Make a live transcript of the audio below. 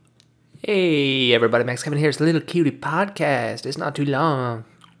Hey everybody, Max Kevin here. It's a little cutie podcast. It's not too long.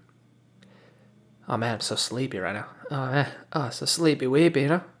 Oh man, I'm so sleepy right now. Oh man, so sleepy weepy,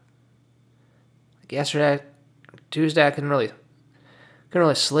 Like yesterday, Tuesday, I couldn't really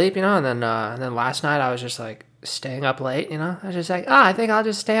sleep, and then last night I was just like staying up late, I was just like, I think I'll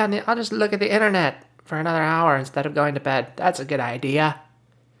just I'll just look at the internet for another hour instead of going to bed. That's a good idea.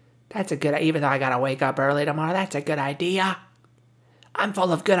 Even though I gotta wake up early tomorrow, that's a good idea. I'm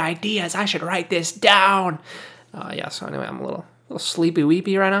full of good ideas. I should write this down. So anyway, I'm a little sleepy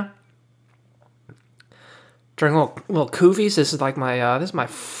weepy right now. Drinking little koofies. This is like my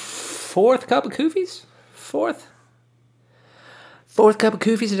fourth cup of koofies. Fourth cup of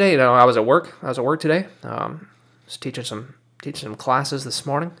koofies today. I was at work. Today. Was teaching some classes this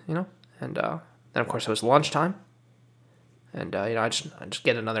morning. And then of course it was lunchtime. And I just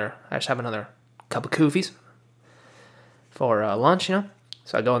have another cup of koofies for lunch,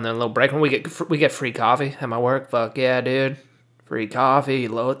 So I go in there a little break when we get free coffee at my work. Fuck yeah, dude. Free coffee,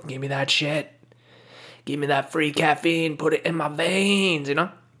 give me that shit. Give me that free caffeine, put it in my veins,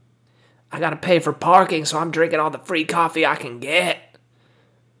 I gotta pay for parking, so I'm drinking all the free coffee I can get.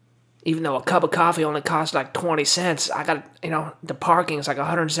 Even though a cup of coffee only costs like 20 cents, I got, the parking is like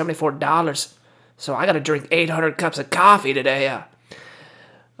 $174. So I gotta drink 800 cups of coffee today,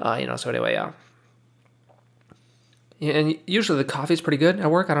 so anyway, Yeah, and usually the coffee's pretty good at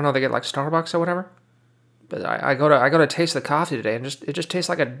work. I don't know, they get like Starbucks or whatever. But I go to taste the coffee today, and it just tastes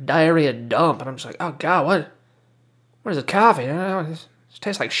like a diarrhea dump. And I'm just like, oh god, what is this coffee? It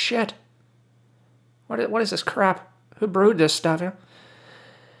tastes like shit. What is this crap? Who brewed this stuff?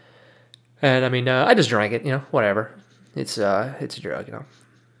 And I mean, I just drank it. Whatever. It's a drug.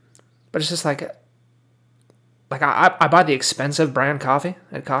 But it's just like I buy the expensive brand coffee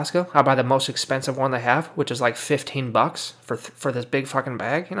at Costco. I buy the most expensive one they have, which is like $15 for this big fucking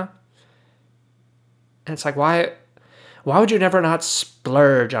bag, And it's like, why would you never not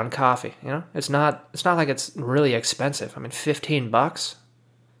splurge on coffee? It's not like it's really expensive. I mean, $15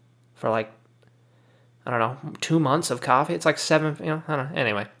 for like, I don't know, 2 months of coffee. It's like $7. I don't know.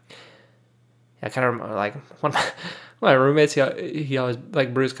 Anyway, I kind of like one of my roommates. He always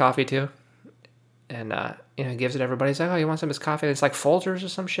like brews coffee too. And, gives it to everybody. He's like, oh, you want some of his coffee? And it's like Folgers or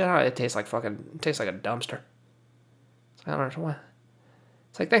some shit. It tastes like a dumpster. I don't know why.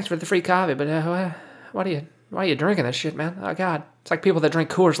 It's like, thanks for the free coffee, but why are you drinking this shit, man? Oh, God. It's like people that drink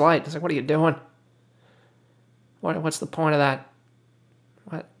Coors Light. It's like, what are you doing? What's the point of that?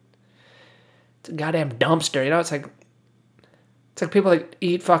 What? It's a goddamn dumpster, It's like people that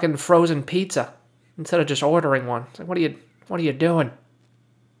eat fucking frozen pizza instead of just ordering one. It's like, what are you doing?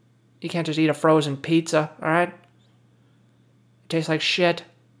 You can't just eat a frozen pizza, all right? It tastes like shit.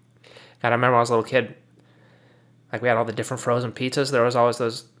 God, I remember when I was a little kid, like we had all the different frozen pizzas. There was always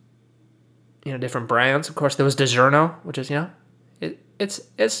those, different brands. Of course, there was DiGiorno, which is,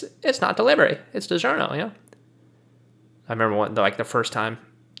 it's not delivery. It's DiGiorno, I remember the first time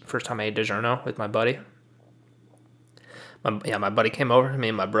I ate DiGiorno with my buddy. My buddy came over. Me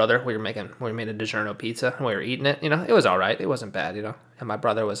and my brother, we made a DiGiorno pizza, and we were eating it. It was all right. It wasn't bad, And my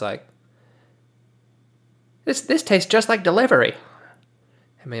brother was like, "This tastes just like delivery."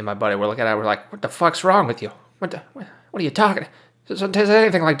 And me and my buddy were looking at it. We're like, "What the fuck's wrong with you? What are you talking? It doesn't taste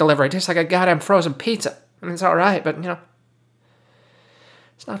anything like delivery. It tastes like a goddamn frozen pizza. I mean, it's all right, but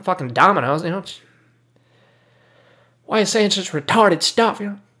it's not fucking Domino's. Why are you saying such retarded stuff?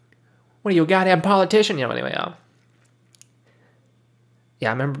 What are you, a goddamn politician? Anyway, Yeah,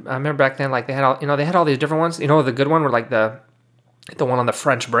 I remember back then, like they had all these different ones. The good one were like the one on the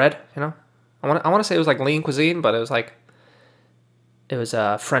French bread. I want to say it was like Lean Cuisine, but it was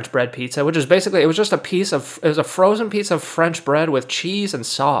a French bread pizza, which is basically it was a frozen piece of French bread with cheese and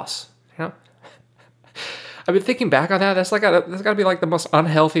sauce. I've been thinking back on that. That's got to be like the most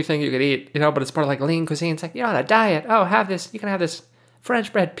unhealthy thing you could eat. But it's part of like Lean Cuisine. It's like you're on a diet. Oh, have this. You can have this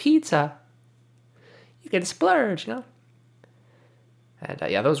French bread pizza. You can splurge. And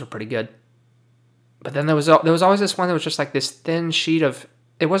those were pretty good. But then there was always this one that was just like this thin sheet of.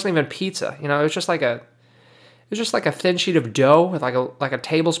 It wasn't even pizza, It was just like a thin sheet of dough with like a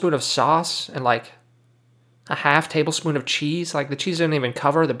tablespoon of sauce and like a half tablespoon of cheese. Like the cheese didn't even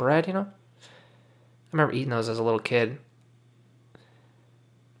cover the bread, I remember eating those as a little kid.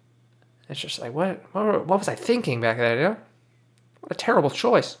 It's just like what was I thinking back then? What a terrible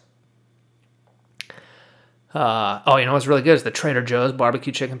choice. What's really good is the Trader Joe's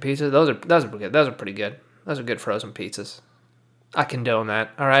barbecue chicken pizza. Those are good. Those are pretty good. Those are good frozen pizzas. I condone that.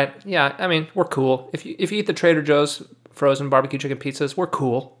 All right. Yeah. I mean, we're cool. If you eat the Trader Joe's frozen barbecue chicken pizzas, we're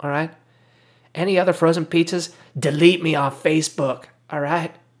cool. All right. Any other frozen pizzas? Delete me off Facebook. All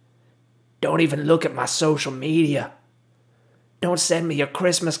right. Don't even look at my social media. Don't send me your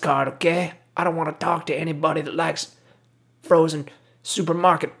Christmas card, okay? I don't want to talk to anybody that likes frozen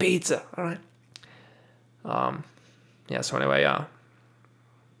supermarket pizza, all right? Yeah, so anyway,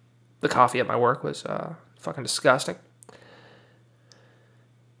 the coffee at my work was fucking disgusting.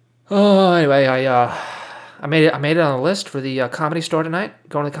 Oh, anyway, I made it on the list for the Comedy Store tonight.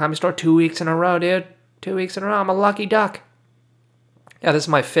 Going to the Comedy Store 2 weeks in a row, dude. 2 weeks in a row. I'm a lucky duck. Yeah, this is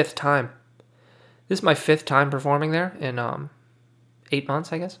my fifth time. This is my fifth time performing there in 8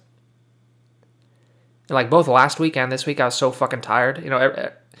 months, I guess. And like both last week and this week, I was so fucking tired. You know,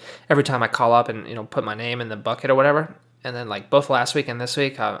 every time I call up and, you know, put my name in the bucket or whatever. And then like both last week and this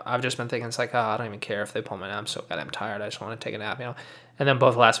week, I've just been thinking, it's like, oh, I don't even care if they pull my name. I'm so goddamn tired. I just want to take a nap, you know. And then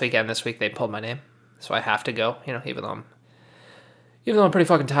both last week and this week, they pulled my name. So I have to go, you know, even though I'm pretty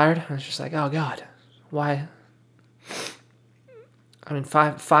fucking tired. I was just like, oh God, why? I mean,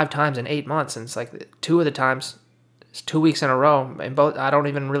 five times in 8 months, and it's like 2 of the times, it's 2 weeks in a row, and both I don't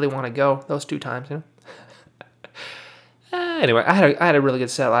even really want to go those 2 times, you know. Anyway, I had a really good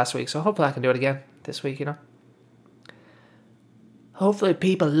set last week, so hopefully I can do it again this week, you know. Hopefully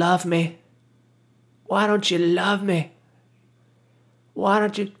people love me. Why don't you love me? Why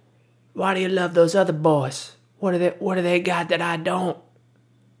do you love those other boys? What do they got that I don't?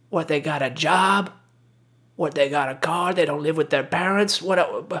 What, they got a job? What, they got a car? They don't live with their parents?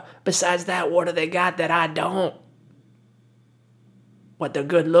 Besides that, what do they got that I don't? What, they're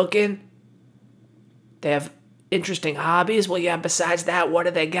good looking? They have interesting hobbies? Well, yeah, besides that, what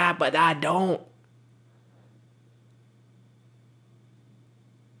do they got but I don't?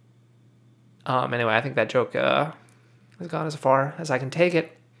 Anyway, I think that joke has gone as far as I can take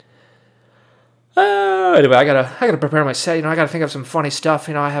it. Anyway, I gotta prepare my set. You know, I gotta think of some funny stuff.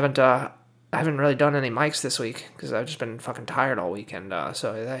 You know, I haven't really done any mics this week because I've just been fucking tired all weekend.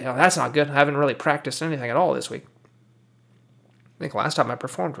 So you know, that's not good. I haven't really practiced anything at all this week. I think last time I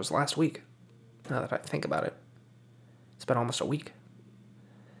performed was last week. Now that I think about it, it's been almost a week.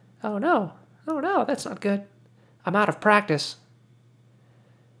 Oh no, that's not good. I'm out of practice.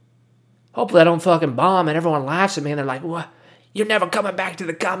 Hopefully I don't fucking bomb and everyone laughs at me and they're like, what? You're never coming back to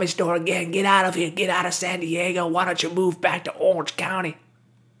the Comedy Store again. Get out of here. Get out of San Diego. Why don't you move back to Orange County?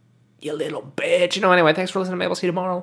 You little bitch. You know, anyway, thanks for listening. Maybe I'll see you tomorrow.